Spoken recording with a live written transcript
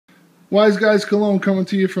Wiseguys Cologne coming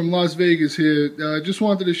to you from Las Vegas here. Just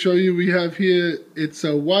wanted to show you, we have here, it's a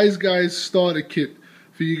Wiseguys starter kit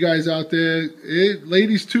for you guys out there.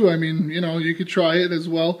 Ladies too, I mean, you know, you could try it as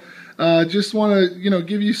well. Just want to, you know,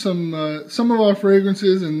 give you some of our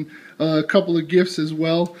fragrances and a couple of gifts as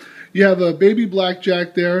well. You have a baby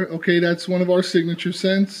blackjack there, okay, that's one of our signature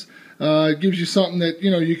scents. It gives you something that,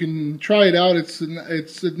 you know, you can try it out. It's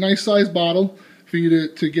a nice size bottle for you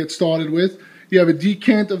to get started with. You have a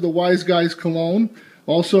decant of the Wiseguys Cologne,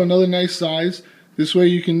 also another nice size. This way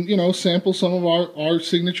you can, you know, sample some of our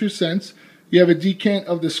signature scents. You have a decant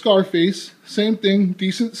of the Scarface, same thing,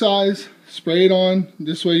 decent size, spray it on.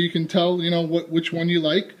 This way you can tell, you know, which one you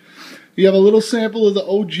like. You have a little sample of the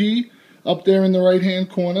OG up there in the right-hand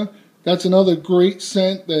corner. That's another great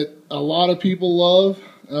scent that a lot of people love.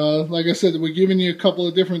 Like I said, we're giving you a couple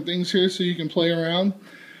of different things here so you can play around.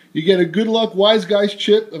 You get a Good Luck Wiseguys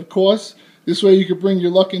chip, of course. This way you can bring your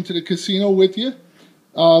luck into the casino with you.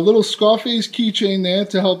 A little Scarface keychain there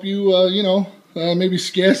to help you, you know, maybe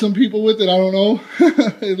scare some people with it. I don't know.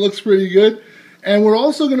 It looks pretty good. And we're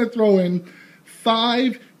also going to throw in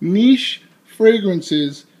 5 niche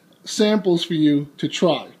fragrances, samples for you to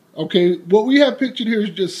try. Okay, what we have pictured here is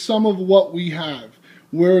just some of what we have.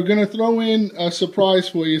 We're going to throw in a surprise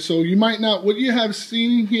for you. So you might not, what you have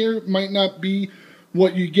seen here might not be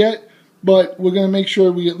what you get, but we're going to make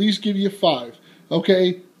sure we at least give you 5.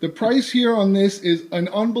 Okay, the price here on this is an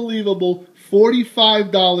unbelievable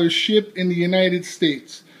 $45 shipped in the United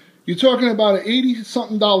States. You're talking about an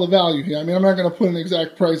 $80-something value here. I mean, I'm not going to put an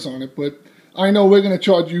exact price on it, but I know we're going to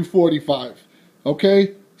charge you $45.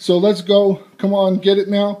 Okay, so let's go. Come on, get it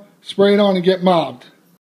now. Spray it on and get mobbed.